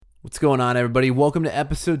What's going on, everybody? Welcome to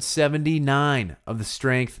episode 79 of the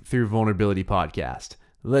Strength Through Vulnerability podcast.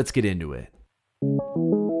 Let's get into it.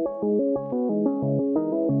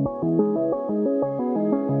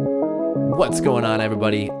 What's going on,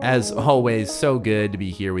 everybody? As always, so good to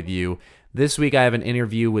be here with you. This week, I have an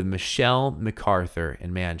interview with Michele MacArthur,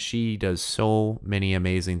 and man, she does so many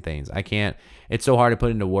amazing things. It's so hard to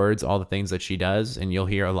put into words all the things that she does, and you'll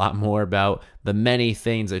hear a lot more about the many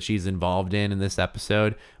things that she's involved in this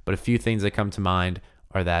episode. But a few things that come to mind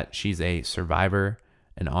are that she's a survivor,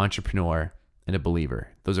 an entrepreneur, and a believer.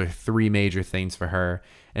 Those are three major things for her.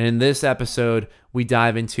 And in this episode, we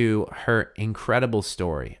dive into her incredible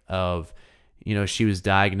story of, she was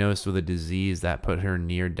diagnosed with a disease that put her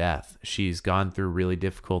near death. She's gone through really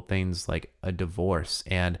difficult things like a divorce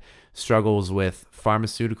and struggles with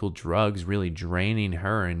pharmaceutical drugs really draining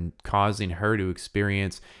her and causing her to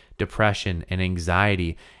experience depression and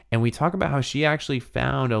anxiety. And we talk about how she actually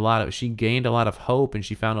she gained a lot of hope, and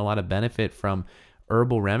she found a lot of benefit from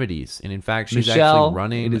herbal remedies. And in fact, she's Michele, actually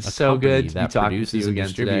running it is a so company good to that be talking to produces you and again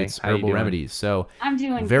today. distributes How you herbal doing? remedies. So I'm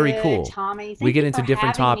doing very good, cool. Tommy. We get you into for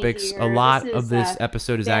different having me topics. here. A lot This of this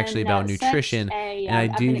episode is actually about nutrition. And I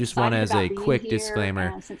I've do been just want to, as excited a about being quick here,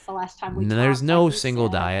 disclaimer, since the last time we there's talked, no like you single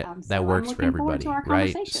said. diet So that I'm works for looking forward everybody, to our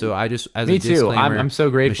right? conversation. So I just, as Me a too. disclaimer, I'm so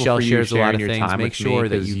grateful Michele for you shares a lot sharing of your things. time Make with sure me,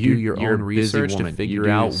 that 'cause you do your you're own a busy research to woman. figure You do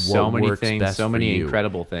out so what many works things, best so for many you.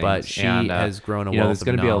 incredible things. But she And, has grown a there's wealth of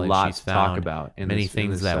going to be a knowledge. lot She's to talk found about in many this,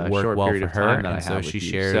 things that short work well period for of her, time that I and so have she with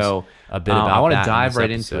you. shares So a bit about I want to that in dive this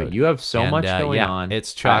right into episode. it. You have so much going on.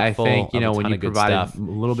 It's chock full think, of a when ton you of good provided stuff. a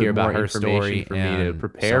little Hear bit about more her information story for me to and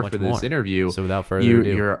prepare so for much this more. interview. So without further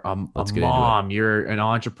ado, You're a let's get into it. mom, you're an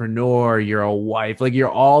entrepreneur, you're a wife, like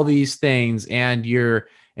you're all these things, and you're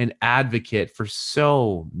an advocate for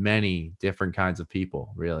so many different kinds of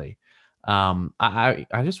people, really. I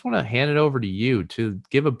just want to hand it over to you to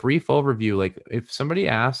give a brief overview. Like, if somebody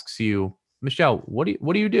asks you, Michele, what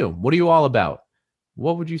do you do? What are you all about?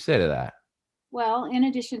 What would you say to that? Well, in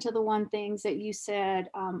addition to the one things that you said,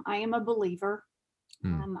 I am a believer.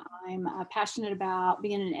 Hmm. I'm passionate about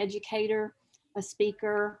being an educator, a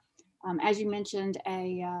speaker, as you mentioned,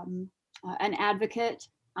 an advocate.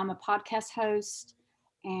 I'm a podcast host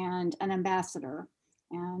and an ambassador.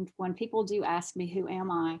 And when people do ask me who am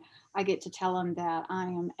I get to tell them that I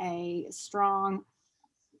am a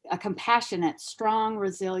compassionate, strong,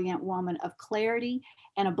 resilient woman of clarity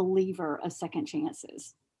and a believer of second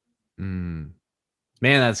chances. Man,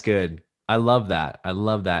 that's good. I love that. I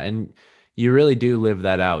love that. And you really do live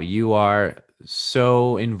that out. You are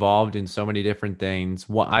so involved in so many different things.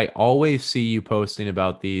 What I always see you posting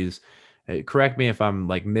about these, correct me if I'm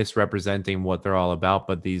like misrepresenting what they're all about,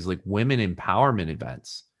 but these like women empowerment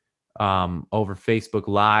events over Facebook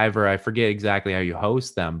Live, or I forget exactly how you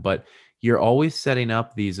host them, but you're always setting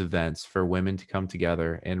up these events for women to come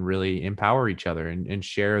together and really empower each other and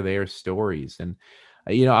share their stories. And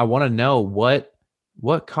I want to know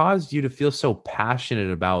what caused you to feel so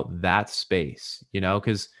passionate about that space,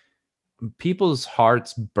 because people's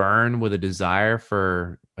hearts burn with a desire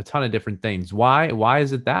for a ton of different things. Why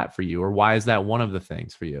is it that for you, or why is that one of the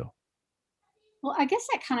things for you? Well, I guess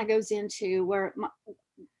that kind of goes into where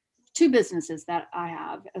two businesses that I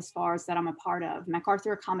have, as far as that I'm a part of.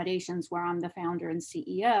 MacArthur Accommodations, where I'm the founder and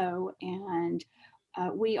CEO, and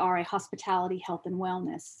we are a hospitality, health, and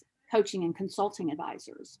wellness coaching and consulting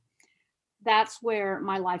advisors. That's where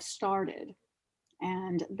my life started.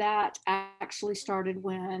 And that actually started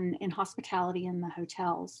when in hospitality in the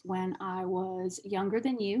hotels, when I was younger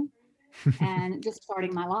than you and just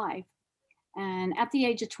starting my life. And at the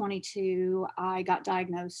age of 22, I got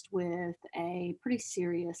diagnosed with a pretty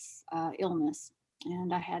serious illness,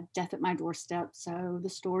 and I had death at my doorstep. So the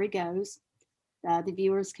story goes, the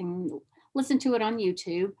viewers can listen to it on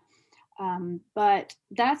YouTube. But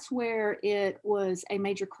that's where it was a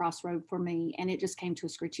major crossroad for me. And it just came to a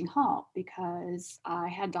screeching halt because I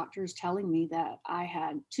had doctors telling me that I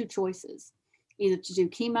had two choices, either to do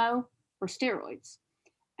chemo or steroids.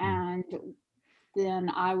 And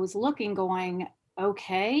then I was looking, going,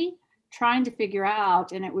 okay, trying to figure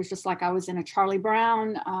out. And it was just like I was in a Charlie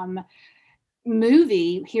Brown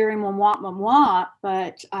movie, hearing one womp,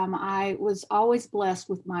 but I was always blessed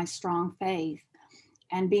with my strong faith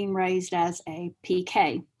and being raised as a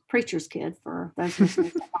PK, preacher's kid, for those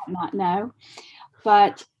listeners that might not know.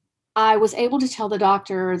 But I was able to tell the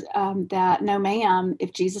doctor that, no, ma'am,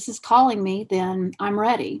 if Jesus is calling me, then I'm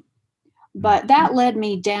ready. But that led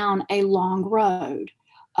me down a long road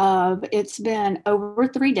of, it's been over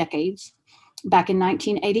 3 decades. Back in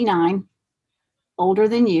 1989, older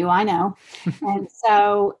than you, I know. And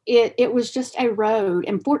so it was just a road.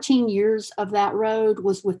 And 14 years of that road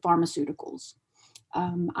was with pharmaceuticals.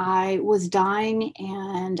 I was dying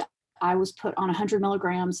and I was put on 100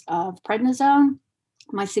 milligrams of prednisone.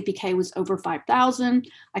 My CPK was over 5,000.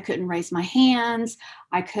 I couldn't raise my hands.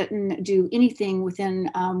 I couldn't do anything within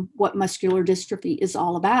what muscular dystrophy is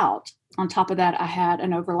all about. On top of that, I had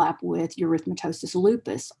an overlap with erythematosus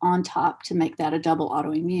lupus on top to make that a double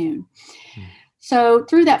autoimmune. So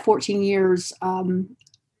through that 14 years,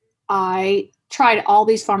 I tried all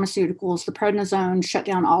these pharmaceuticals. The prednisone shut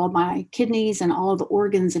down all of my kidneys and all of the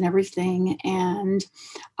organs and everything. And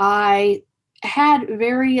I had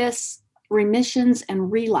various remissions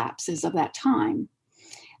and relapses of that time.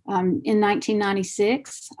 In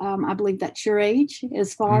 1996, I believe that's your age,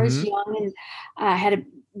 as far as young. And I had a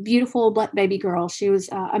beautiful black baby girl. She was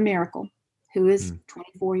a miracle, who is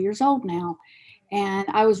 24 years old now. And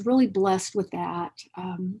I was really blessed with that.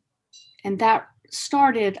 And that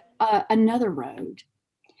started another road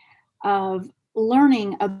of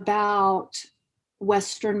learning about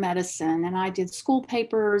Western medicine. And I did school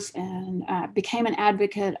papers and became an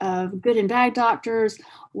advocate of good and bad doctors,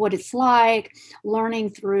 what it's like,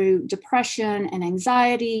 learning through depression and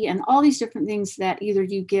anxiety and all these different things that either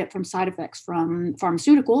you get from side effects from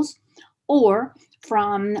pharmaceuticals or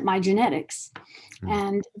from my genetics.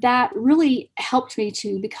 And that really helped me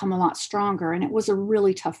to become a lot stronger. And it was a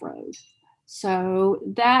really tough road. So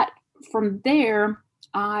that from there,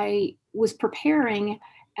 I was preparing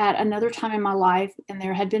at another time in my life, and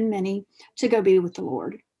there had been many, to go be with the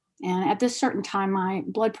Lord. And at this certain time, my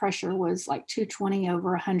blood pressure was like 220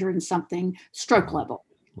 over 100 and something, stroke level.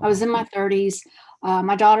 I was in my 30s.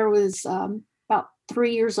 My daughter was about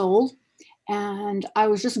 3 years old. And I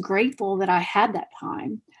was just grateful that I had that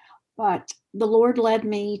time. But the Lord led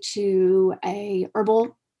me to a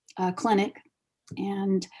herbal clinic,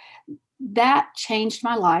 and that changed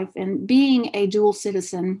my life. And being a dual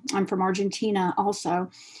citizen, I'm from Argentina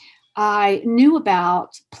also, I knew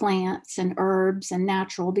about plants and herbs and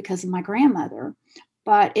natural because of my grandmother,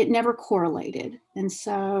 but it never correlated. And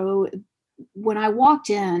so when I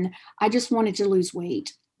walked in, I just wanted to lose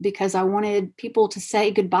weight because I wanted people to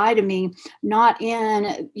say goodbye to me, not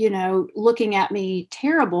in, looking at me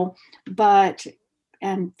terrible, but,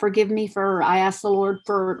 and forgive me for, I asked the Lord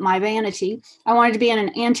for my vanity. I wanted to be in an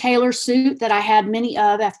Ann Taylor suit that I had many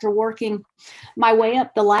of after working my way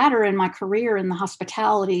up the ladder in my career in the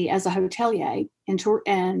hospitality as a hotelier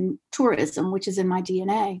and tourism, which is in my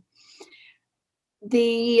DNA.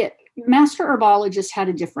 The master herbologist had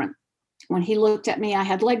a different. When he looked at me, I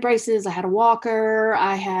had leg braces, I had a walker,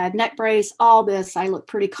 I had neck brace, all this. I looked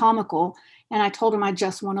pretty comical. And I told him I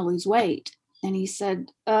just want to lose weight. And he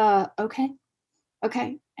said, okay.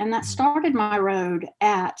 And that started my road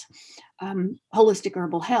at Holistic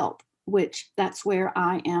Herbal Health, which that's where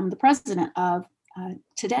I am the president of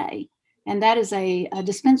today. And that is a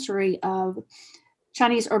dispensary of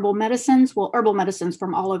Chinese herbal medicines, herbal medicines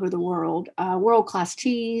from all over the world, world-class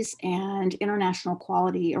teas and international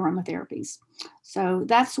quality aromatherapies. So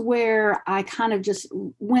that's where I kind of just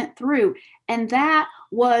went through. And that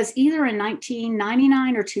was either in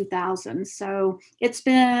 1999 or 2000. So it's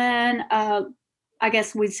been, I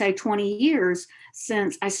guess we'd say 20 years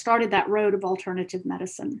since I started that road of alternative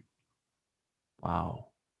medicine. Wow.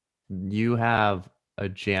 You have a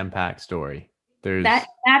jam-packed story.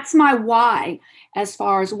 That's my why as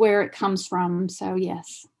far as where it comes from. So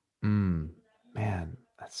yes. Man,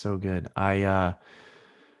 that's so good. There's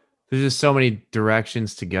just so many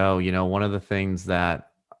directions to go. One of the things that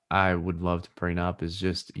I would love to bring up is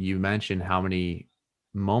just, you mentioned how many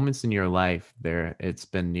moments in your life it's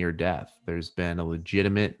been near death. There's been a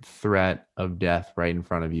legitimate threat of death right in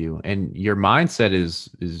front of you. And your mindset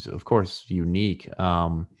is of course unique.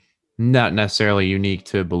 Not necessarily unique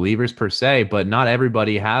to believers per se, but not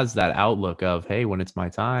everybody has that outlook of, hey, when it's my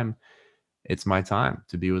time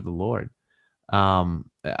to be with the Lord.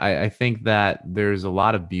 I think that there's a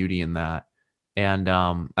lot of beauty in that. And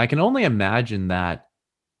I can only imagine that,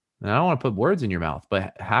 and I don't want to put words in your mouth,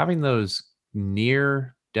 but having those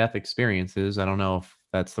near death experiences, I don't know if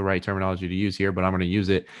that's the right terminology to use here, but I'm going to use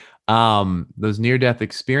it. Those near death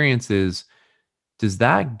experiences, does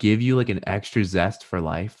that give you like an extra zest for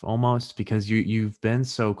life almost? Because you've been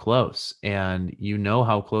so close and you know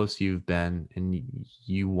how close you've been, and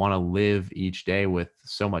you want to live each day with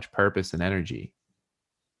so much purpose and energy.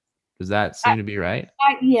 Does that seem to be right?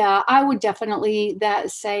 Yeah, I would definitely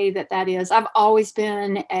say that is. I've always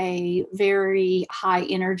been a very high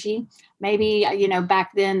energy. Maybe,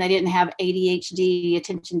 back then they didn't have ADHD,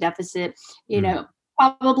 attention deficit,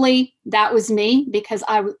 Probably that was me because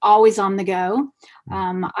I was always on the go.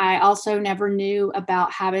 I also never knew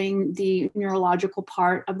about having the neurological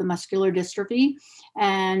part of the muscular dystrophy.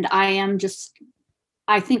 And I am just,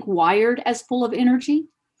 I think, wired as full of energy.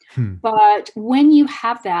 But when you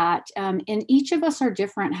have that, and each of us are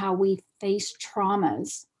different how we face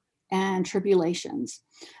traumas and tribulations.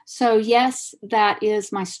 So, yes, that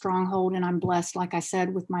is my stronghold, and I'm blessed, like I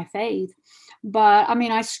said, with my faith. But I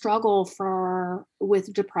mean, I struggle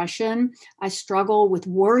with depression. I struggle with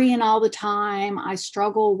worrying all the time. I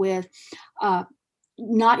struggle with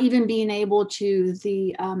not even being able to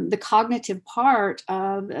the cognitive part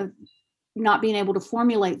of not being able to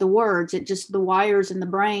formulate the words. It just, the wires in the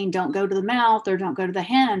brain don't go to the mouth or don't go to the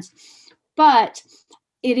hands. But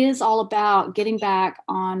it is all about getting back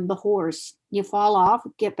on the horse. You fall off,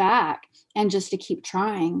 get back, and just to keep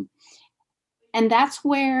trying. And that's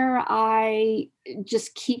where I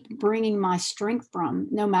just keep bringing my strength from,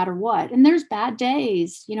 no matter what. And there's bad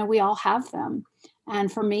days, we all have them. And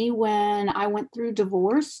for me, when I went through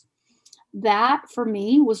divorce, that for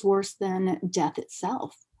me was worse than death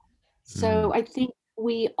itself. So I think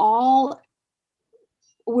we're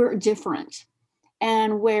different.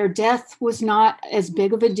 And where death was not as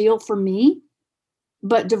big of a deal for me,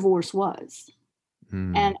 but divorce was.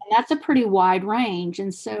 And that's a pretty wide range.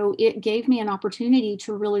 And so it gave me an opportunity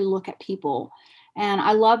to really look at people. And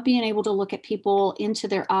I love being able to look at people into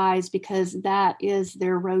their eyes because that is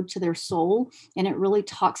their road to their soul. And it really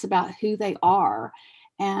talks about who they are.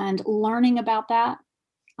 And learning about that,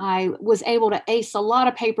 I was able to ace a lot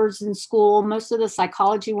of papers in school, most of the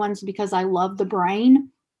psychology ones, because I love the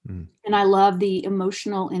brain and I love the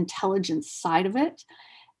emotional intelligence side of it.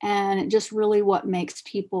 And just really what makes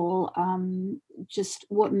people, just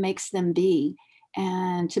what makes them be.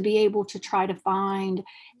 And to be able to try to find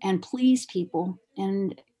and please people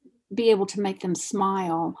and be able to make them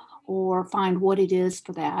smile or find what it is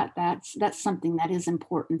for that. That's something that is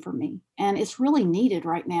important for me. And it's really needed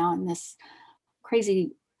right now in this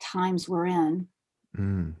crazy times we're in.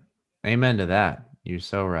 Amen to that. You're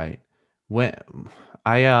so right. When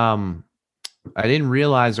I I didn't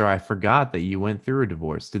realize or I forgot that you went through a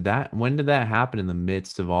divorce. When did that happen in the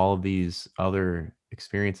midst of all of these other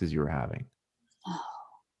experiences you were having? Oh,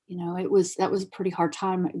 that was a pretty hard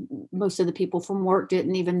time. Most of the people from work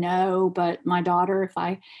didn't even know, but my daughter, if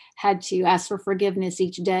I had to ask for forgiveness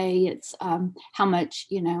each day, it's how much,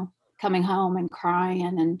 coming home and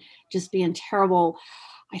crying and just being terrible.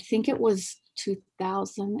 I think it was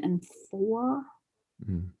 2004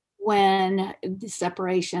 Mm. when the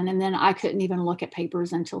separation, and then I couldn't even look at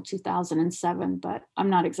papers until 2007, but I'm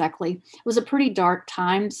not exactly, it was a pretty dark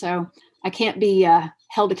time, so I can't be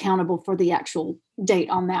held accountable for the actual date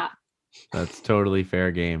on that. That's totally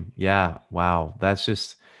fair game. Yeah. Wow. That's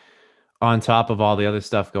just on top of all the other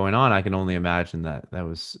stuff going on. I can only imagine that that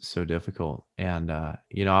was so difficult. And, I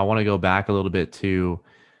want to go back a little bit to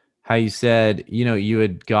how you said, you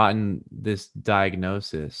had gotten this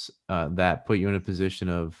diagnosis that put you in a position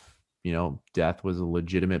of, death was a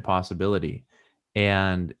legitimate possibility.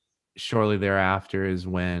 And shortly thereafter is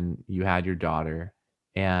when you had your daughter.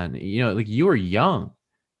 And, like you were young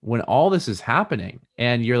when all this is happening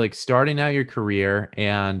and you're like starting out your career.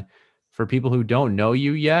 And for people who don't know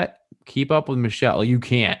you yet, keep up with Michele. You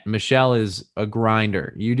can't. Michele is a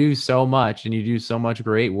grinder. You do so much and you do so much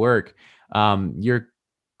great work. Your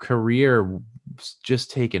career just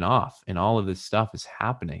taken off and all of this stuff is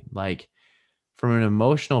happening. Like from an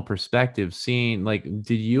emotional perspective, seeing like,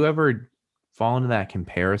 did you ever fall into that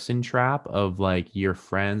comparison trap of like your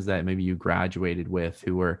friends that maybe you graduated with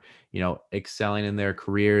who were, excelling in their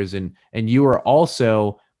careers and you were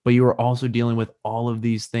also, but you were also dealing with all of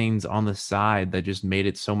these things on the side that just made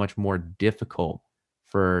it so much more difficult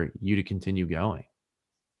for you to continue going?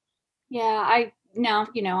 Yeah, I'm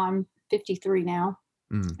 53 now.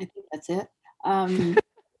 Mm. I think that's it.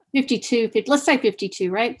 52, 50, let's say 52,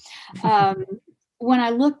 right? Um, when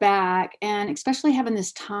I look back, and especially having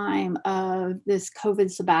this time of this COVID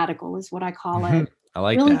sabbatical is what I call it, I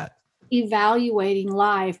like really that. evaluating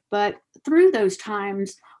life. But through those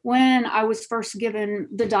times when I was first given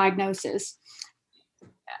the diagnosis,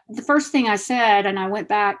 the first thing I said, and I went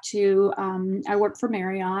back to, I worked for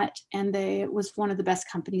Marriott, and it was one of the best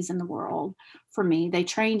companies in the world for me. They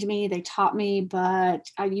trained me, they taught me, but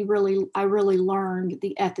I really learned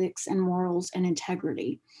the ethics and morals and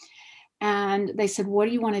integrity. And they said, "What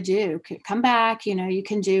do you want to do? Come back, you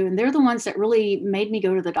can do." And they're the ones that really made me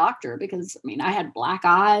go to the doctor because, I mean, I had black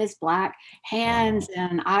eyes, black hands, Wow.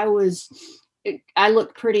 and I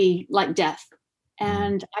looked pretty like death. Mm.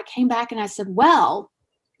 And I came back and I said, "Well,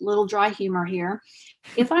 little dry humor here.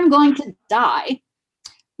 If I'm going to die,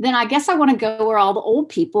 then I guess I want to go where all the old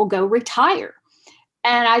people go retire.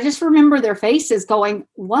 And I just remember their faces going,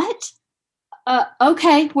 what?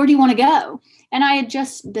 Okay, where do you want to go? And I had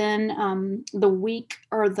just been the week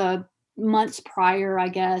or the months prior, I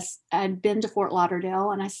guess, I'd been to Fort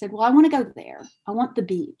Lauderdale, and I said, well, I want to go there. I want the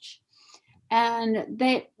beach. And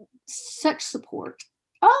they, such support.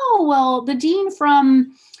 Oh, well,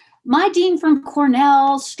 my dean from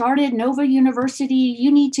Cornell started Nova University.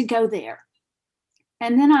 You need to go there.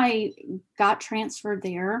 And then I got transferred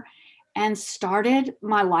there and started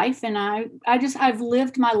my life. And I've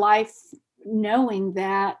lived my life knowing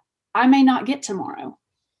that I may not get tomorrow,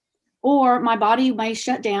 or my body may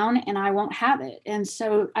shut down and I won't have it. And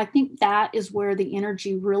so I think that is where the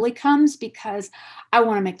energy really comes, because I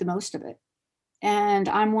want to make the most of it. And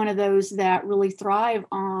I'm one of those that really thrive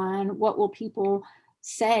on what will people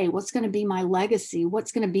say, what's going to be my legacy,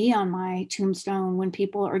 what's going to be on my tombstone when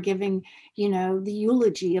people are giving, the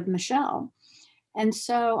eulogy of Michele. And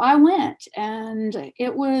so I went, and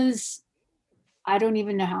it was, I don't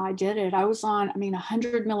even know how I did it. I was on,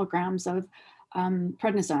 100 milligrams of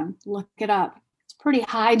prednisone. Look it up. It's pretty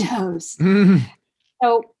high dose.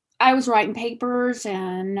 So I was writing papers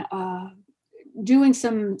and doing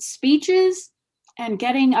some speeches and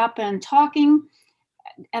getting up and talking.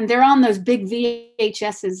 And they're on those big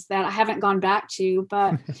VHSs that I haven't gone back to.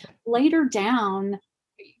 But later down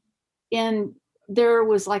there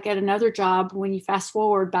was, like, at another job, when you fast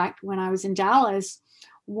forward back when I was in Dallas,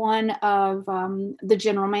 one of the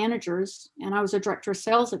general managers, and I was a director of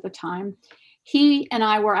sales at the time, he and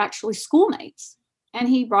I were actually schoolmates. And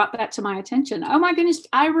he brought that to my attention. Oh my goodness,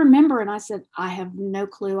 I remember. And I said, I have no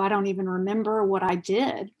clue. I don't even remember what I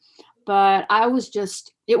did. But I was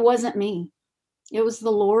just, it wasn't me. It was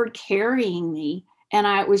the Lord carrying me. And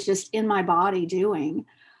I was just in my body doing.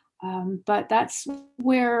 But that's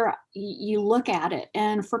where you look at it.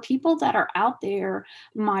 And for people that are out there,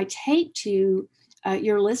 my take to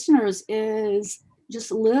your listeners is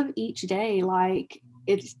just live each day like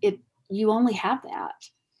you only have that.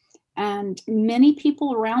 And many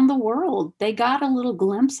people around the world, they got a little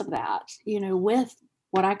glimpse of that, with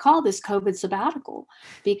what I call this COVID sabbatical,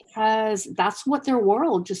 because that's what their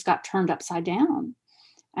world just got turned upside down.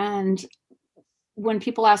 And when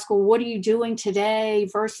people ask, well, what are you doing today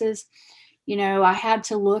versus, I had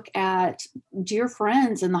to look at dear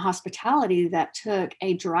friends in the hospitality that took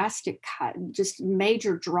a drastic cut, just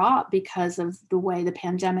major drop because of the way the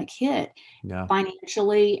pandemic hit,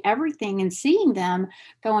 financially, everything, and seeing them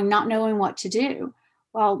going, not knowing what to do.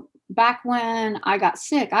 Well, back when I got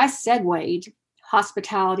sick, I segued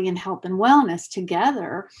hospitality and health and wellness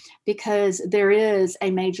together because there is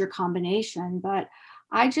a major combination, but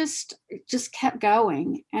I just kept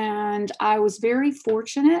going. And I was very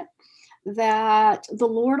fortunate that the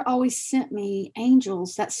Lord always sent me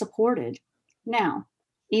angels that supported. Now,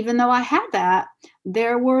 even though I had that,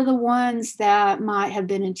 there were the ones that might have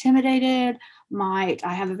been intimidated, I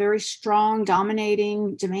have a very strong,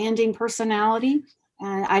 dominating, demanding personality.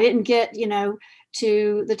 And I didn't get,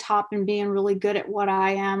 to the top and being really good at what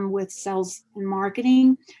I am with sales and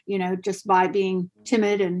marketing, just by being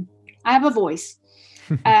timid, and I have a voice.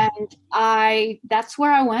 And that's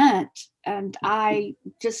where I went. And I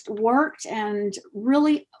just worked and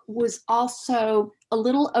really was also a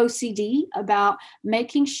little OCD about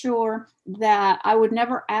making sure that I would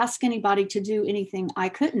never ask anybody to do anything I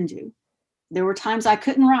couldn't do. There were times I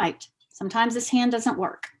couldn't write. Sometimes this hand doesn't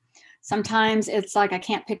work. Sometimes it's like I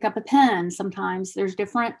can't pick up a pen. Sometimes there's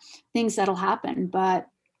different things that'll happen. But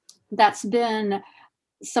that's been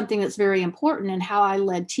something that's very important in how I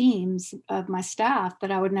led teams of my staff,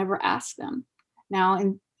 that I would never ask them. Now,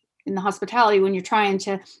 in the hospitality, when you're trying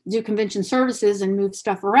to do convention services and move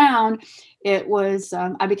stuff around, it was,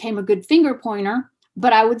 I became a good finger pointer,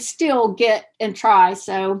 but I would still get and try.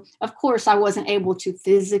 So of course I wasn't able to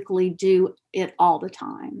physically do it all the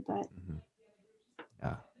time, but.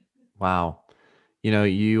 Yeah. Wow.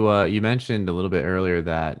 You mentioned a little bit earlier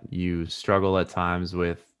that you struggle at times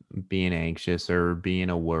with being anxious or being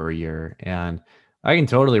a worrier, and I can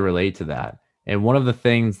totally relate to that. And one of the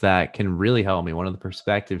things that can really help me, one of the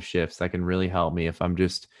perspective shifts that can really help me if I'm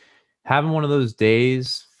just having one of those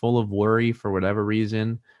days full of worry for whatever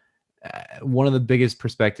reason, one of the biggest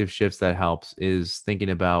perspective shifts that helps is thinking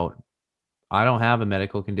about, I don't have a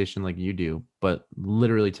medical condition like you do, but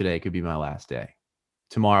literally today could be my last day.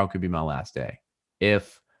 Tomorrow could be my last day.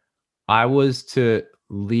 If I was to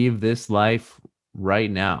leave this life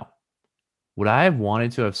right now, would I have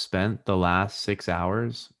wanted to have spent the last 6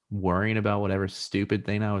 hours worrying about whatever stupid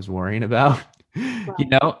thing I was worrying about?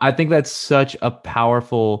 Right. I think that's such a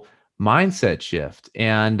powerful mindset shift.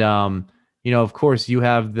 And of course you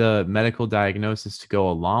have the medical diagnosis to go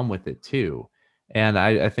along with it too. And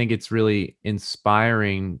I think it's really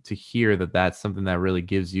inspiring to hear that that's something that really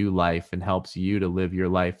gives you life and helps you to live your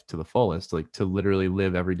life to the fullest, like to literally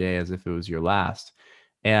live every day as if it was your last.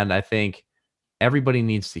 And I think everybody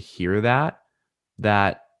needs to hear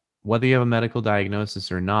that whether you have a medical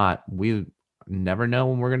diagnosis or not, we never know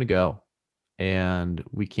when we're going to go. And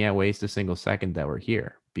we can't waste a single second that we're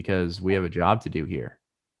here because we have a job to do here.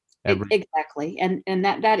 Exactly. And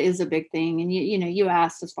that is a big thing. And you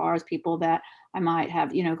asked as far as people that I might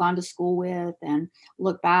have, gone to school with and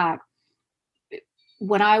look back.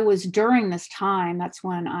 When I was during this time, that's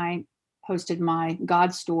when I posted my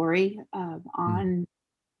God story Mm, on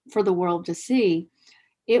for the world to see.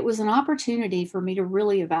 It was an opportunity for me to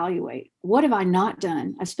really evaluate, what have I not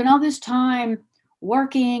done? I spent all this time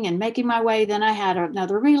working and making my way. Then I had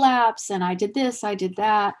another relapse and I did this, I did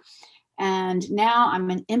that. And now I'm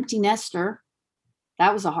an empty nester.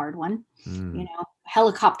 That was a hard one, mm.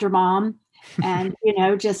 helicopter mom and,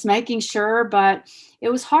 just making sure, but it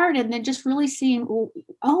was hard. And then just really seeing, oh,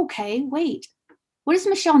 okay, wait, what has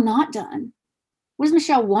Michele not done? What does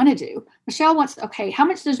Michele want to do? Michele wants, okay, how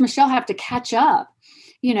much does Michele have to catch up,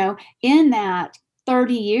 in that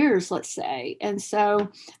 30 years, let's say? And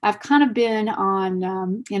so I've kind of been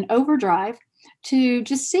on in overdrive to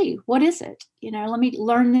just see, what is it? Let me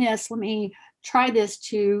learn this. Let me try this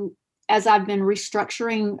as I've been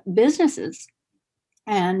restructuring businesses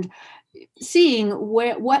and seeing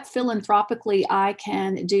what philanthropically I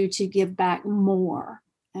can do to give back more.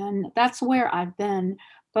 And that's where I've been.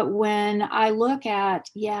 But when I look at,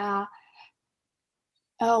 the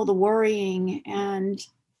worrying and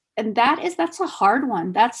that's a hard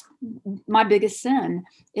one. That's my biggest sin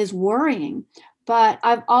is worrying. But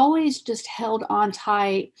I've always just held on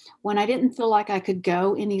tight when I didn't feel like I could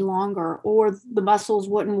go any longer or the muscles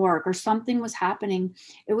wouldn't work or something was happening.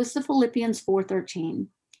 It was the Philippians 4:13.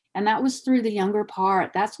 And that was through the younger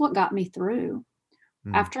part. That's what got me through.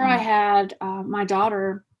 Mm, After I had my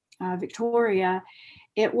daughter, Victoria,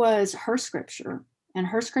 it was her scripture. And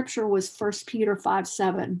her scripture was 1 Peter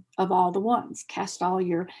 5:7 of all the ones. Cast all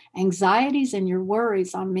your anxieties and your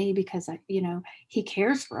worries on me because, he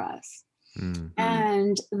cares for us. mm,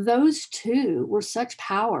 And those two were such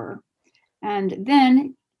power. And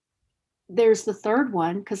then there's the third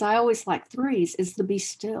one, because I always like threes, is the be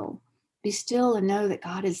still. Be still and know that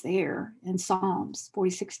God is there in Psalms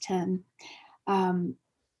 46:10. Um,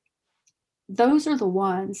 those are the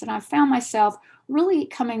ones. And I found myself really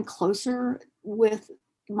coming closer with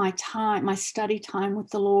my study time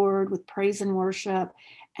with the Lord, with praise and worship,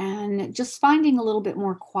 and just finding a little bit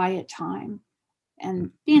more quiet time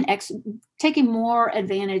mm. and taking more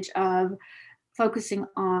advantage of focusing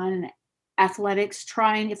on athletics,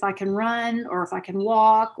 trying if I can run or if I can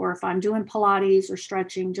walk or if I'm doing Pilates or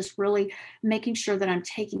stretching, just really making sure that I'm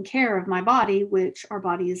taking care of my body, which our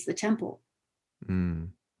body is the temple. Mm.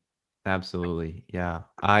 Absolutely. Yeah.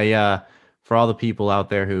 For all the people out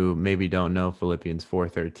there who maybe don't know Philippians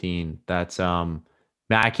 4:13, that's man,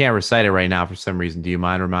 I can't recite it right now for some reason. Do you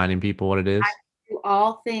mind reminding people what it I is? do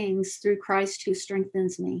all things through Christ who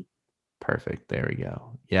strengthens me. Perfect. There we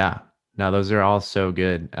go. Yeah. No, those are all so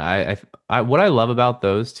good. What I love about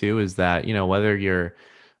those too is that, whether you're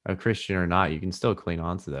a Christian or not, you can still cling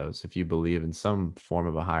on to those if you believe in some form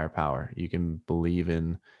of a higher power. You can believe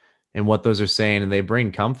in what those are saying, and they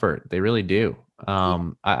bring comfort. They really do. Yeah.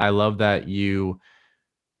 I love that you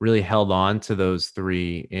really held on to those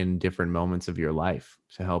three in different moments of your life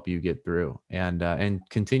to help you get through and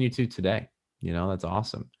continue to today. That's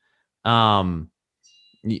awesome. Um,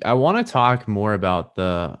 I want to talk more about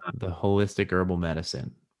the holistic herbal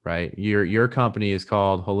medicine, right? Your company is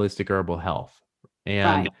called Holistic Herbal Health.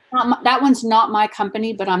 And Right. That one's not my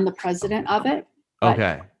company, but I'm the president of it, but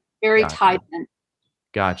okay, very tied gotcha. in.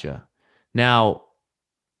 Gotcha. Now,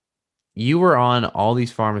 you were on all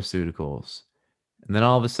these pharmaceuticals, and then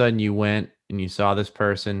all of a sudden you went and you saw this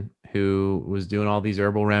person who was doing all these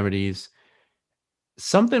herbal remedies.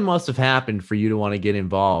 Something must have happened for you to want to get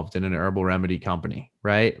involved in an herbal remedy company,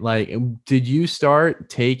 right? Like, did you start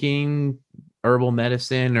taking herbal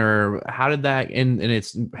medicine, or how did that, and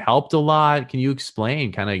it's helped a lot? Can you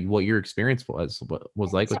explain kind of what your experience what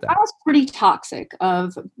was like So with I that? was pretty toxic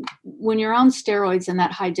of when you're on steroids in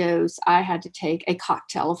that high dose, I had to take a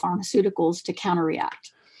cocktail of pharmaceuticals to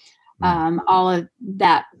counteract Mm, all of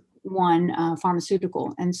that one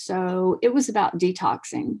pharmaceutical. And so it was about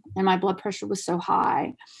detoxing and my blood pressure was so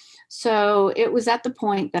high. So it was at the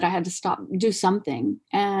point that I had to do something.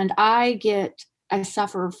 And I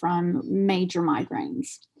suffer from major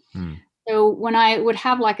migraines. mm, So when I would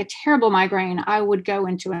have like a terrible migraine, I would go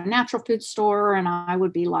into a natural food store and I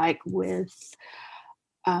would be like with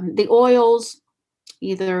the oils,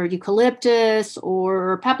 either eucalyptus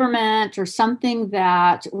or peppermint or something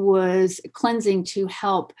that was cleansing to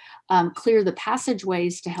help clear the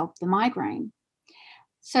passageways to help the migraine.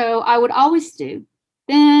 So I would always do.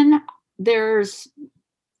 Then there's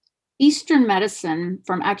Eastern medicine,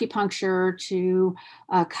 from acupuncture to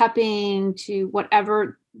cupping to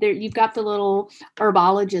whatever. There, you've got the little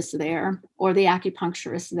herbologist there or the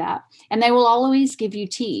acupuncturist that, and they will always give you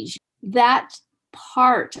teas. That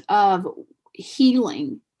part of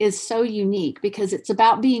healing is so unique because it's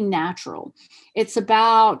about being natural. It's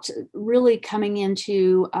about really coming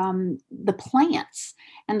into the plants,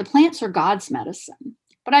 and the plants are God's medicine.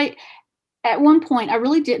 But at one point, I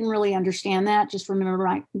really didn't really understand that. Just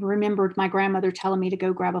remembered my grandmother telling me to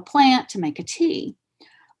go grab a plant to make a tea.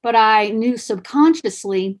 But I knew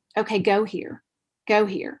subconsciously, okay, go here, go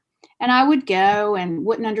here. And I would go and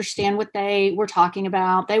wouldn't understand what they were talking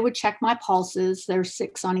about. They would check my pulses. There's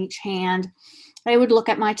 6 on each hand. They would look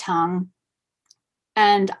at my tongue.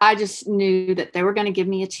 And I just knew that they were going to give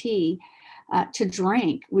me a tea to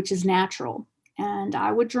drink, which is natural. And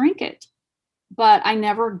I would drink it. But I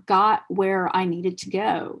never got where I needed to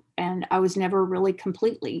go. And I was never really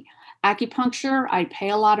completely. Acupuncture, I'd pay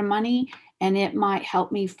a lot of money and it might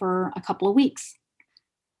help me for a couple of weeks.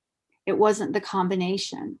 It wasn't the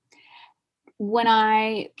combination. When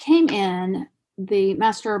I came in, the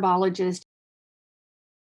master herbologist,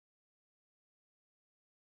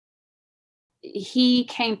 he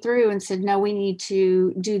came through and said, no, we need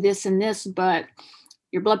to do this and this, but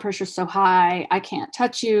your blood pressure is so high, I can't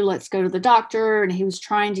touch you. Let's go to the doctor. And he was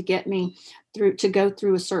trying to get me to go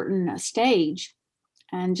through a certain stage.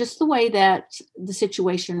 And just the way that the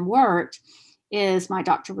situation worked is my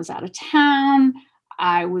doctor was out of town.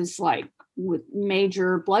 I was like with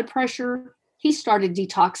major blood pressure. He started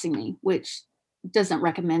detoxing me, which doesn't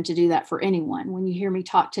recommend to do that for anyone. When you hear me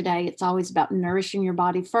talk today, it's always about nourishing your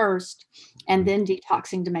body first and then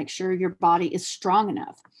detoxing to make sure your body is strong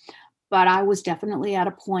enough. But I was definitely at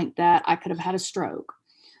a point that I could have had a stroke.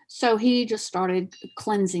 So he just started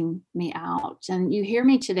cleansing me out. And you hear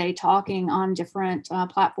me today talking on different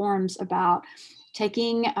platforms about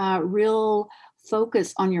taking real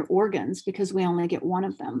focus on your organs because we only get one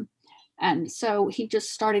of them. And so he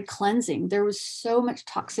just started cleansing. There was so much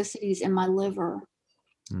toxicities in my liver.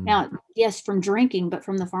 Now, yes, from drinking, but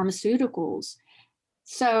from the pharmaceuticals.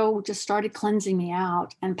 So just started cleansing me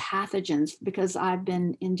out, and pathogens, because I've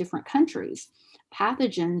been in different countries,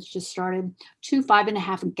 pathogens just started 2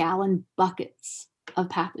 5.5 gallon buckets of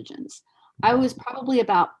pathogens. I was probably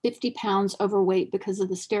about 50 pounds overweight because of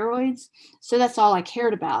the steroids. So that's all I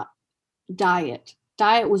cared about. Diet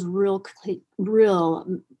was real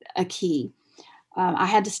a key. I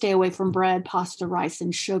had to stay away from bread, pasta, rice,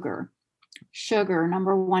 and sugar. Sugar,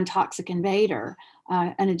 number one toxic invader,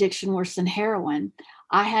 an addiction worse than heroin.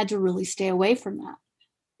 I had to really stay away from that.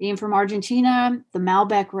 Being from Argentina, the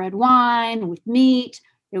Malbec red wine with meat,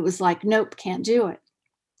 it was like, nope, can't do it.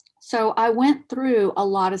 So I went through a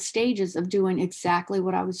lot of stages of doing exactly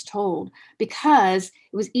what I was told because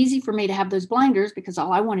it was easy for me to have those blinders because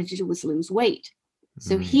all I wanted to do was lose weight.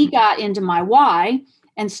 So he got into my why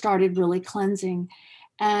and started really cleansing.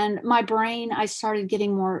 And my brain, I started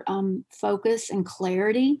getting more focus and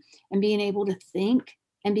clarity and being able to think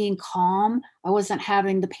and being calm. I wasn't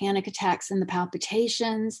having the panic attacks and the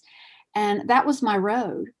palpitations. And that was my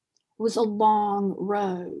road. It was a long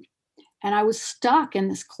road. And I was stuck in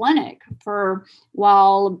this clinic for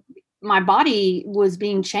while my body was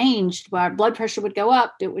being changed. My blood pressure would go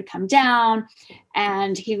up, it would come down.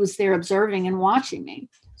 And he was there observing and watching me.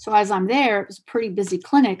 So as I'm there, it was a pretty busy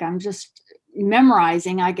clinic. I'm just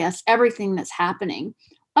memorizing, I guess, everything that's happening.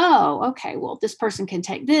 Oh, okay, well, this person can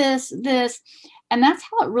take this. And that's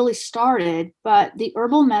how it really started. But the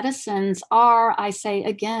herbal medicines are, I say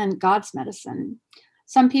again, God's medicine.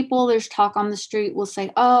 Some people, there's talk on the street, will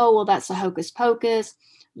say, oh, well, that's a hocus pocus.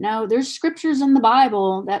 No, there's scriptures in the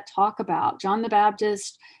Bible that talk about John the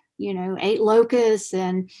Baptist, 8 locusts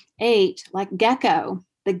and 8 like gecko.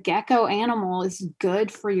 The gecko animal is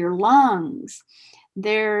good for your lungs.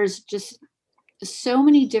 There's just so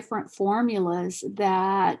many different formulas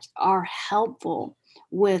that are helpful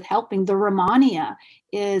with helping. The Romania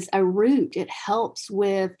is a root. It helps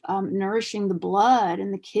with nourishing the blood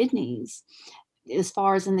and the kidneys. As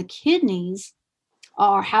far as in the kidneys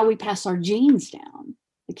are how we pass our genes down.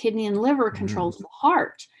 The kidney and liver controls the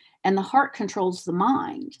heart, and the heart controls the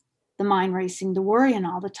mind racing, the worrying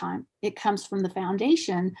all the time. It comes from the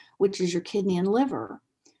foundation, which is your kidney and liver.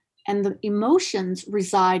 and the emotions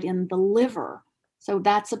reside in the liver. So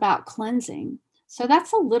that's about cleansing. So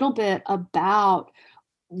that's a little bit about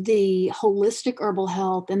the holistic herbal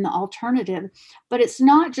health and the alternative, but it's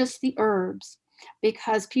not just the herbs,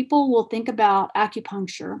 because people will think about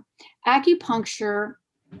acupuncture. Acupuncture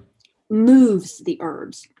moves the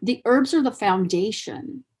herbs. The herbs are the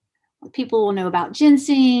foundation. People will know about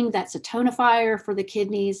ginseng, that's a tonifier for the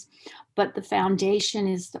kidneys, but the foundation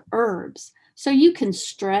is the herbs. So you can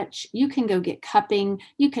stretch, you can go get cupping,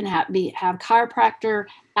 you can have chiropractor,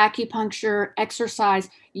 acupuncture, exercise.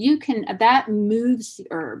 That moves the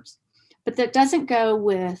herbs, but that doesn't go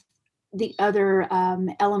with the other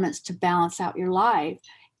elements to balance out your life.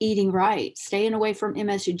 Eating right, staying away from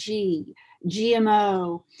MSG,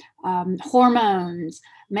 GMO, hormones,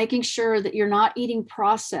 making sure that you're not eating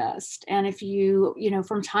processed. And if you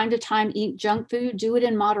from time to time eat junk food, do it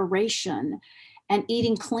in moderation, and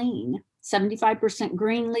eating clean, 75%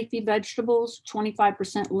 green leafy vegetables,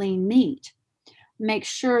 25% lean meat. Make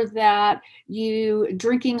sure that you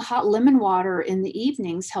drinking hot lemon water in the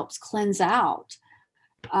evenings helps cleanse out.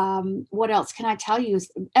 What else can I tell you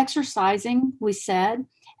is exercising, we said,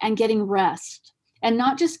 and getting rest. And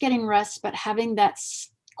not just getting rest, but having that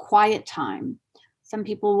quiet time. Some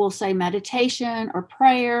people will say meditation or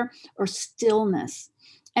prayer or stillness.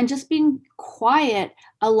 And just being quiet,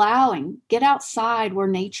 get outside where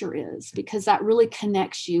nature is, because that really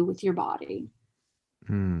connects you with your body.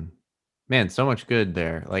 Hmm. Man, so much good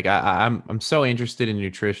there. Like I'm so interested in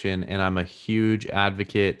nutrition, and I'm a huge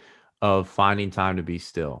advocate of finding time to be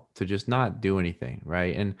still, to just not do anything,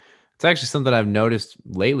 right? And it's actually something I've noticed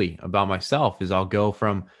lately about myself is I'll go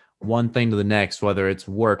from one thing to the next, whether it's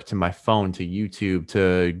work to my phone to YouTube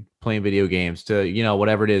to playing video games to,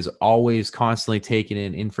 whatever it is, always constantly taking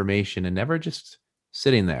in information and never just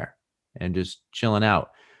sitting there and just chilling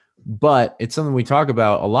out. But it's something we talk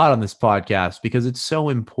about a lot on this podcast because it's so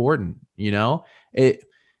important,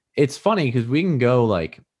 it's funny because we can go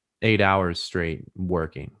like 8 hours straight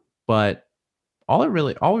working, but all we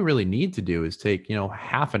really need to do is take,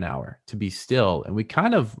 half an hour to be still, and we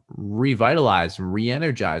kind of revitalize and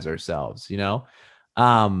re-energize ourselves,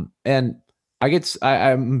 and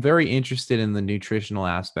I'm very interested in the nutritional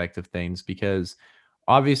aspect of things because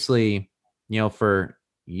obviously, for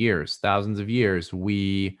years, thousands of years,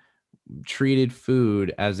 we treated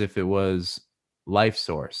food as if it was life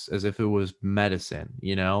source, as if it was medicine,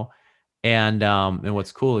 and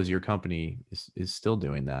what's cool is your company is still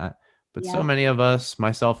doing that. But so Yeah. many of us,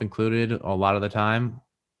 myself included, a lot of the time,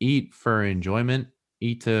 eat for enjoyment,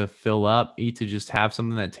 eat to fill up, eat to just have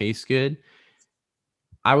something that tastes good.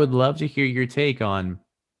 I would love to hear your take on,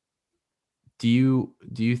 do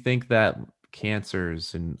you think that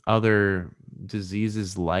cancers and other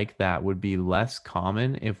diseases like that would be less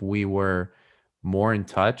common if we were more in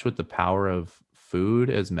touch with the power of food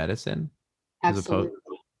as medicine as opposed?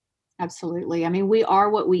 Absolutely. Absolutely. I mean, we are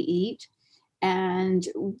what we eat. And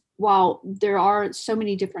while there are so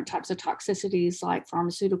many different types of toxicities like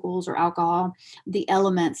pharmaceuticals or alcohol, the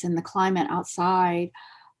elements and the climate outside,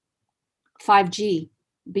 5G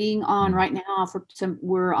being on Mm, right now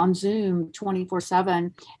we're on Zoom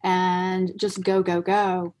 24/7 and just go, go,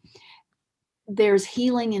 go. There's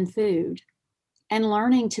healing in food, and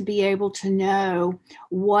learning to be able to know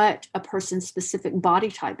what a person's specific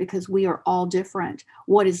body type, because we are all different,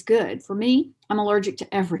 what is good. For me, I'm allergic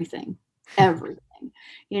to everything, everything,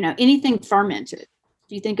 anything fermented.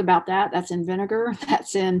 Do you think about that? That's in vinegar,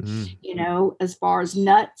 that's in, mm, as far as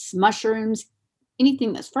nuts, mushrooms,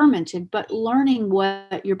 anything that's fermented, but learning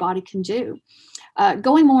what your body can do.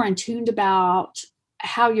 Going more in tuned about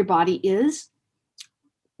how your body is,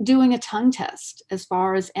 doing a tongue test as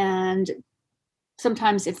far as, and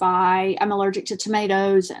sometimes if I'm allergic to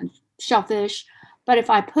tomatoes and shellfish, but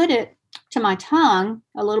if I put it to my tongue,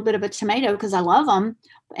 a little bit of a tomato, because I love them,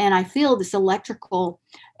 and I feel this electrical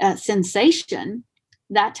sensation,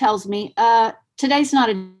 that tells me today's not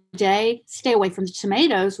a day, stay away from the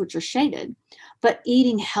tomatoes, which are shaded, but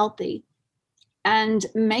eating healthy and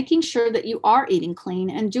making sure that you are eating clean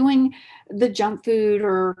and doing the junk food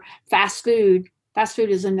or fast food. Fast food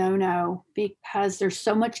is a no-no because there's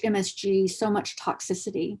so much MSG, so much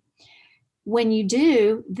toxicity. When you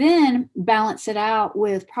do, then balance it out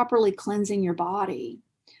with properly cleansing your body.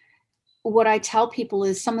 What I tell people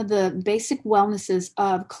is some of the basic wellnesses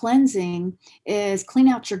of cleansing is clean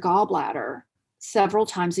out your gallbladder several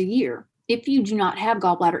times a year. If you do not have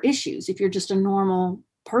gallbladder issues, if you're just a normal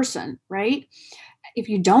person, right? If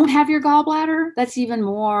you don't have your gallbladder, that's even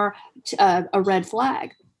more a red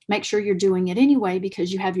flag. Make sure you're doing it anyway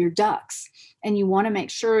because you have your ducts, and you want to make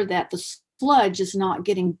sure that the sludge is not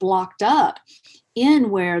getting blocked up in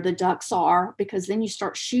where the ducts are, because then you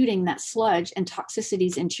start shooting that sludge and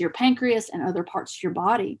toxicities into your pancreas and other parts of your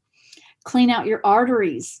body. Clean out your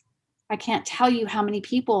arteries. I can't tell you how many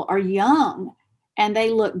people are young and they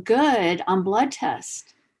look good on blood tests.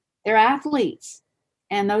 They're athletes.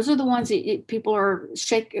 And those are the ones that people are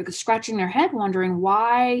scratching their head wondering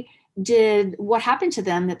what happened to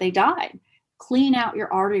them that they died. Clean out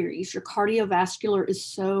your arteries. Your cardiovascular is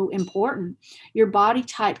so important. Your body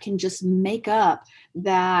type can just make up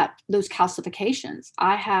those calcifications.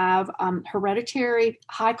 I have hereditary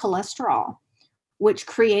high cholesterol, which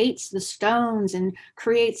creates the stones and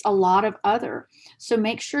creates a lot of other. So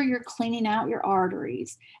make sure you're cleaning out your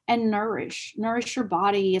arteries and nourish your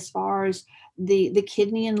body as far as the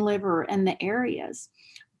kidney and liver and the areas.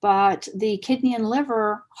 But the kidney and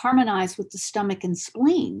liver harmonize with the stomach and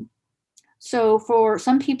spleen. So for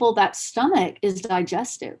some people, that stomach is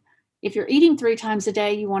digestive. If you're eating 3 times a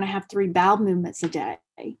day, you want to have 3 bowel movements a day.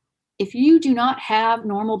 If you do not have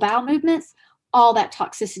normal bowel movements, all that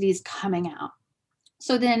toxicity is coming out.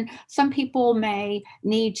 So then some people may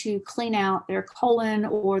need to clean out their colon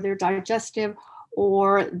or their digestive,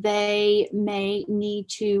 or they may need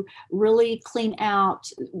to really clean out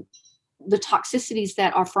the toxicities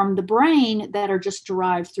that are from the brain that are just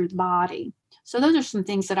derived through the body. So those are some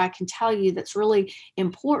things that I can tell you that's really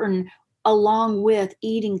important, along with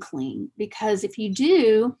eating clean, because if you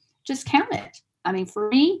do, just count it. I mean, for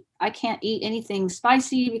me, I can't eat anything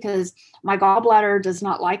spicy because my gallbladder does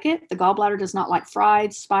not like it. The gallbladder does not like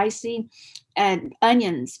fried, spicy, and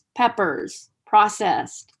onions, peppers,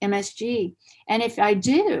 processed, MSG. And if I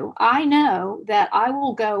do, I know that I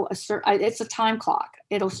will go it's a time clock.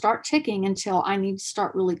 It'll start ticking until I need to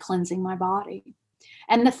start really cleansing my body.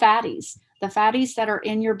 And the fatties that are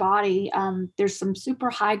in your body, there's some super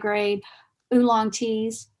high grade oolong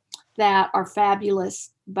teas that are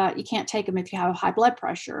fabulous, but you can't take them if you have high blood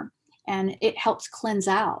pressure, and it helps cleanse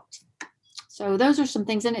out. So those are some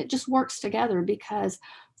things, and it just works together because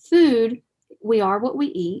food, we are what we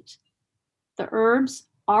eat. The herbs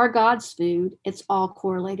are God's food. It's all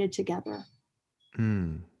correlated together.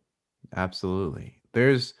 Absolutely.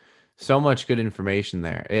 There's so much good information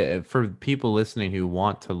there. For people listening who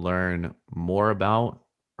want to learn more about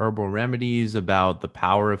herbal remedies, about the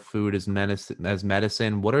power of food as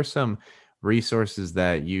medicine, what are some resources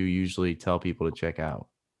that you usually tell people to check out?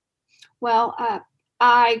 Well,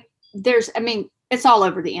 it's all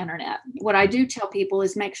over the internet. What I do tell people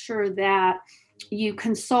is make sure that you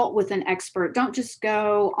consult with an expert. Don't just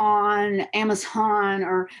go on Amazon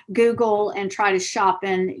or Google and try to shop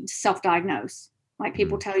and self-diagnose. Like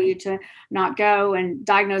people tell you to not go and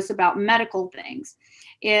diagnose about medical things.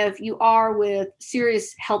 If you are with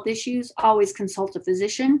serious health issues, always consult a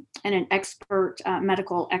physician and an expert,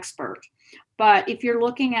 medical expert. But if you're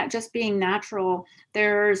looking at just being natural,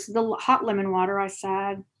 there's the hot lemon water I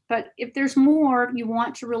said. But if there's more, you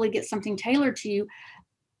want to really get something tailored to you,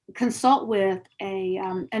 consult with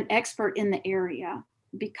an expert in the area,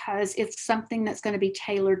 because it's something that's going to be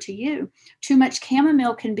tailored to you. Too much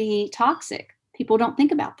chamomile can be toxic. People don't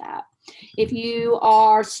think about that. If you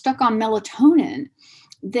are stuck on melatonin,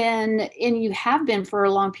 and you have been for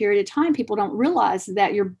a long period of time, people don't realize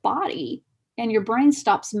that your body and your brain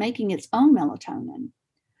stops making its own melatonin.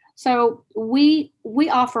 So we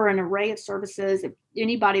offer an array of services. If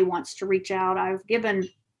anybody wants to reach out, I've given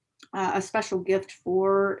a special gift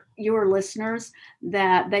for your listeners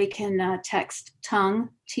that they can text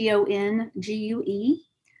TONGUE, TONGUE,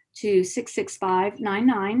 to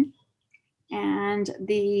 66599. And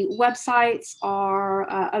the websites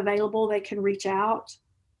are available. They can reach out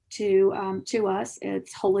to us.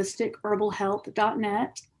 It's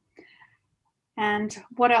holisticherbalhealth.net. And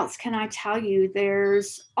what else can I tell you?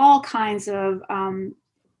 There's all kinds of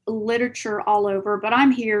literature all over, but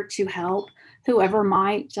I'm here to help whoever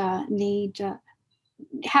might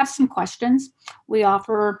have some questions. We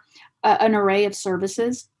offer an array of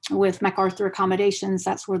services with MacArthur accommodations.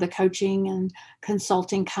 That's where the coaching and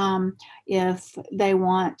consulting come. If they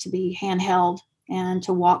want to be handheld and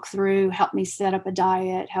to walk through, help me set up a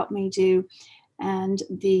diet, help me do. And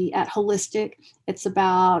at Holistic, it's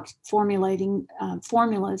about formulating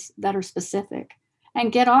formulas that are specific.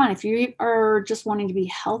 And get on. If you are just wanting to be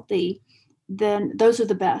healthy, then those are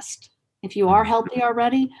the best. If you are healthy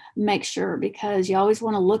already, make sure, because you always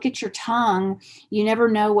want to look at your tongue. You never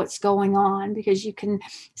know what's going on, because you can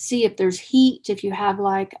see if there's heat, if you have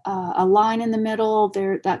like a line in the middle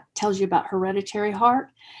there, that tells you about hereditary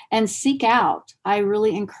heart. And seek out. I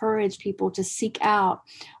really encourage people to seek out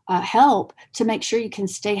help to make sure you can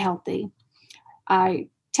stay healthy. I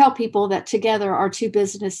tell people that together our two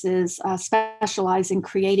businesses specialize in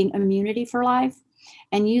creating immunity for life.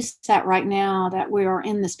 and use that right now that we are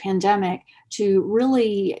in this pandemic to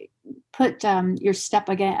really put your step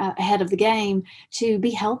again ahead of the game to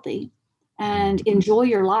be healthy and enjoy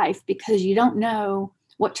your life, because you don't know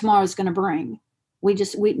what tomorrow is going to bring. We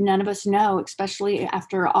none of us know, especially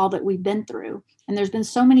after all that we've been through. And there's been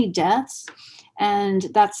so many deaths. And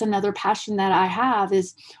that's another passion that I have,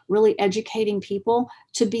 is really educating people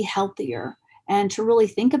to be healthier and to really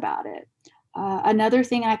think about it. Another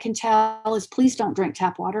thing I can tell is, please don't drink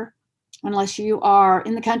tap water unless you are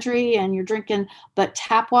in the country and you're drinking, but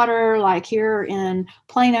tap water like here in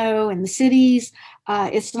Plano and the cities,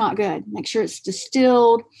 it's not good. Make sure it's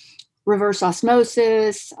distilled, reverse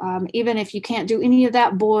osmosis. Even if you can't do any of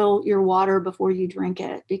that, boil your water before you drink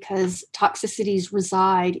it, because toxicities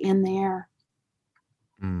reside in there.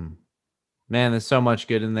 Man, there's so much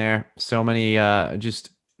good in there. So many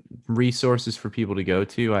just resources for people to go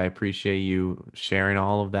to. I appreciate you sharing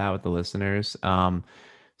all of that with the listeners.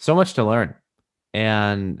 So much to learn,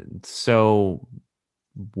 and so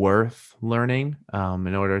worth learning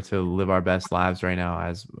in order to live our best lives right now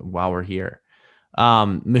as while we're here.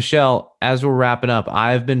 Michele, as we're wrapping up,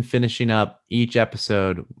 I've been finishing up each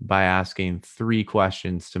episode by asking 3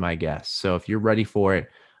 questions to my guests. So if you're ready for it,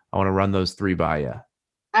 I want to run those 3 by you.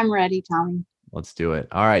 I'm ready, Tommy. Let's do it.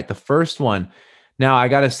 All right. The first one. Now, I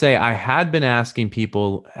got to say, I had been asking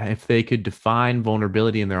people if they could define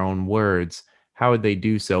vulnerability in their own words, how would they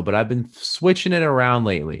do so? But I've been switching it around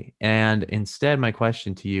lately. And instead, my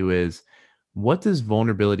question to you is, what does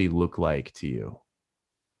vulnerability look like to you?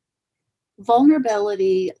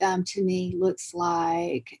 Vulnerability to me looks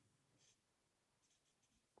like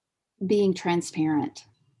being transparent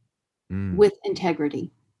with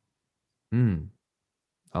integrity.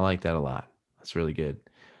 I like that a lot. That's really good.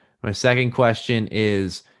 My second question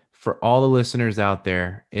is for all the listeners out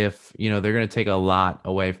there, if they're going to take a lot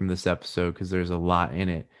away from this episode because there's a lot in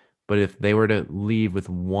it, but if they were to leave with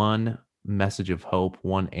one message of hope,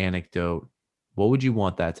 one anecdote, what would you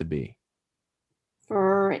want that to be?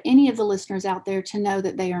 For any of the listeners out there to know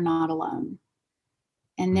that they are not alone,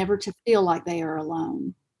 and never to feel like they are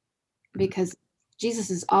alone, because Jesus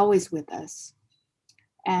is always with us.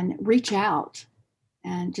 And reach out,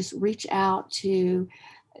 and just reach out to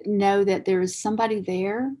know that there is somebody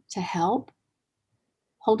there to help.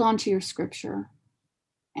 Hold on to your scripture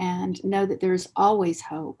and know that there's always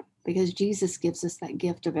hope, because Jesus gives us that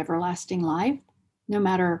gift of everlasting life, no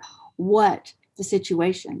matter what the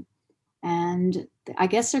situation. And I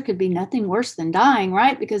guess there could be nothing worse than dying,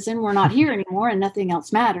 right? Because then we're not here anymore and nothing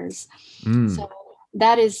else matters. So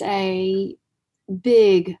that is a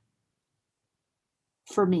big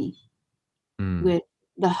for me with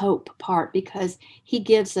the hope part, because he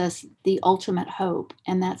gives us the ultimate hope,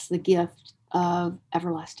 and that's the gift of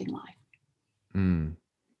everlasting life.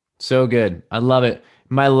 So good. I love it.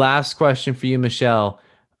 My last question for you, Michele.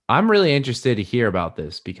 I'm really interested to hear about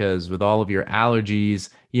this because with all of your allergies,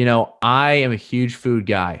 I am a huge food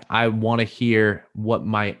guy. I want to hear what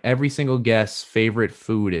my every single guest's favorite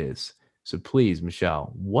food is. So please,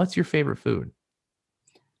 Michele, what's your favorite food?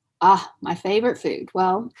 My favorite food,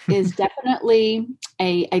 is definitely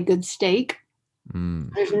a good steak.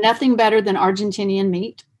 There's nothing better than Argentinian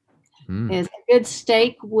meat. Is a good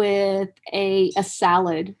steak with a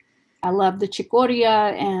salad. I love the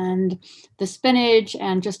chicoria and the spinach,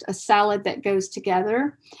 and just a salad that goes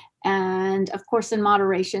together. And of course, in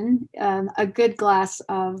moderation, a good glass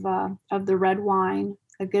of the red wine,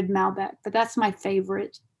 a good Malbec. But that's my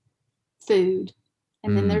favorite food.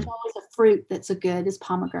 And then there's always a fruit that's is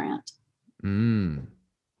pomegranate.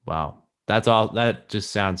 Wow. That's all. That just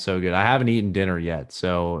sounds so good. I haven't eaten dinner yet,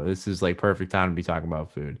 so this is like perfect time to be talking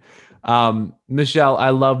about food. Michele, I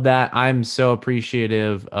love that. I'm so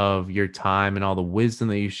appreciative of your time and all the wisdom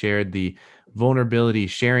that you shared, the vulnerability,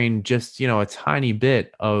 sharing just, a tiny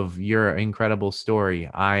bit of your incredible story.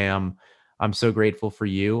 I'm so grateful for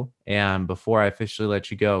you. And before I officially let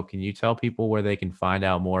you go, can you tell people where they can find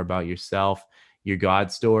out more about yourself, your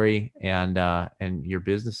God story, and your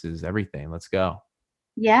businesses, everything? Let's go.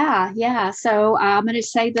 Yeah. So I'm going to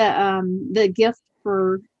say the gift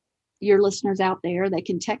for your listeners out there. They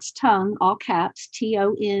can text tongue, all caps,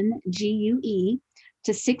 TONGUE,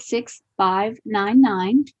 to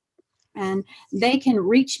 66599, and they can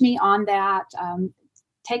reach me on that.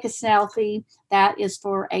 Take a selfie. That is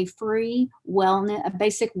for a free a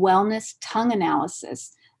basic wellness tongue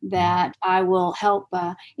analysis that I will help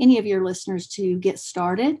any of your listeners to get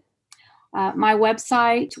started. My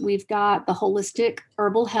website, we've got the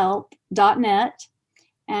holisticherbalhealth.net.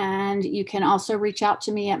 And you can also reach out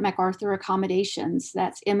to me at MacArthur Accommodations.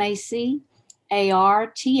 That's MacArthur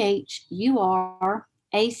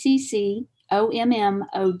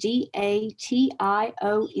OMMODATIONS.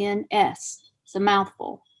 It's a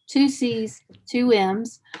mouthful. 2 C's, 2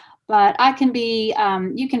 M's. But I can be,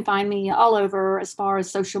 you can find me all over as far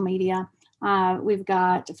as social media. We've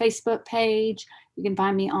got a Facebook page. You can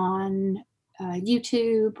find me on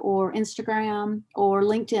YouTube or Instagram or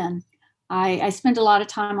LinkedIn. I spend a lot of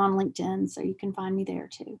time on LinkedIn, so you can find me there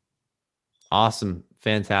too. Awesome.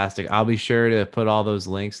 Fantastic. I'll be sure to put all those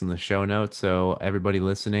links in the show notes. So everybody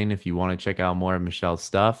listening, if you want to check out more of Michelle's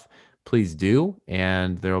stuff, please do.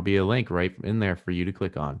 And there will be a link right in there for you to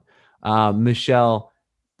click on. Michele,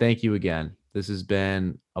 thank you again. This has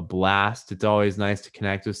been a blast. It's always nice to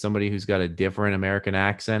connect with somebody who's got a different American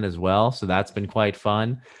accent as well. So that's been quite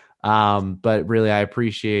fun. But really, I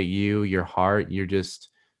appreciate you, your heart. You're just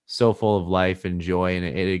so full of life and joy, and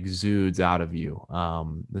it exudes out of you.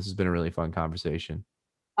 This has been a really fun conversation.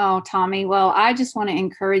 Oh, Tommy. Well, I just want to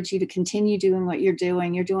encourage you to continue doing what you're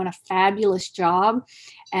doing. You're doing a fabulous job.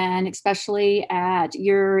 And especially at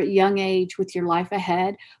your young age with your life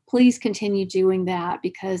ahead, please continue doing that,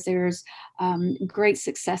 because there's great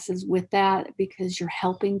successes with that, because you're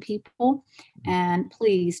helping people. And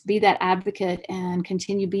please be that advocate and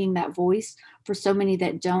continue being that voice for so many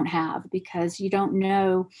that don't have, because you don't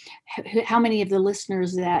know how many of the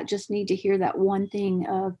listeners that just need to hear that one thing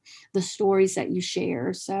of the stories that you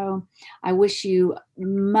share. So I wish you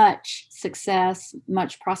much success,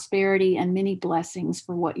 much prosperity, and many blessings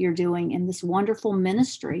for what you're doing in this wonderful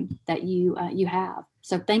ministry that you have.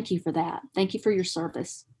 So thank you for that. Thank you for your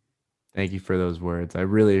service. Thank you for those words. I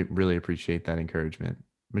really, really appreciate that encouragement.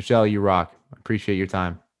 Michele, you rock. Appreciate your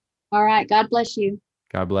time. All right. God bless you.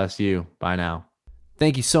 God bless you. Bye now.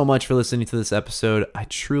 Thank you so much for listening to this episode. I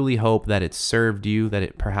truly hope that it served you, that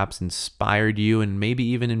it perhaps inspired you, and maybe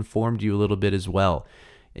even informed you a little bit as well.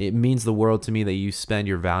 It means the world to me that you spend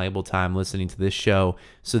your valuable time listening to this show,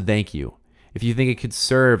 so thank you. If you think it could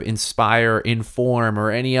serve, inspire, inform,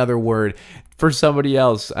 or any other word for somebody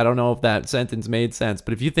else, I don't know if that sentence made sense,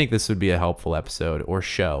 but if you think this would be a helpful episode or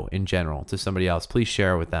show in general to somebody else, please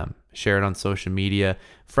share it with them. Share it on social media,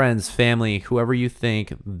 friends, family, whoever you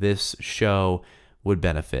think this show would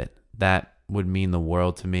benefit. That would mean the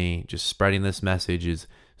world to me. Just spreading this message is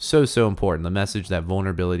so, so important. The message that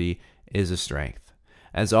vulnerability is a strength.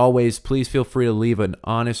 As always, please feel free to leave an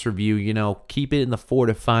honest review. Keep it in the 4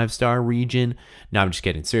 to 5 star region. No, I'm just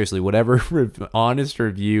kidding. Seriously, whatever honest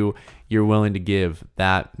review you're willing to give,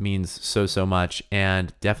 that means so, so much.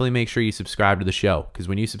 And definitely make sure you subscribe to the show, because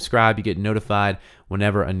when you subscribe, you get notified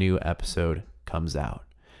whenever a new episode comes out.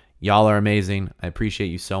 Y'all are amazing. I appreciate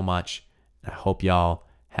you so much. I hope y'all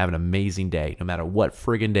have an amazing day, no matter what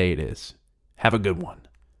friggin' day it is. Have a good one.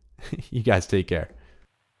 You guys take care.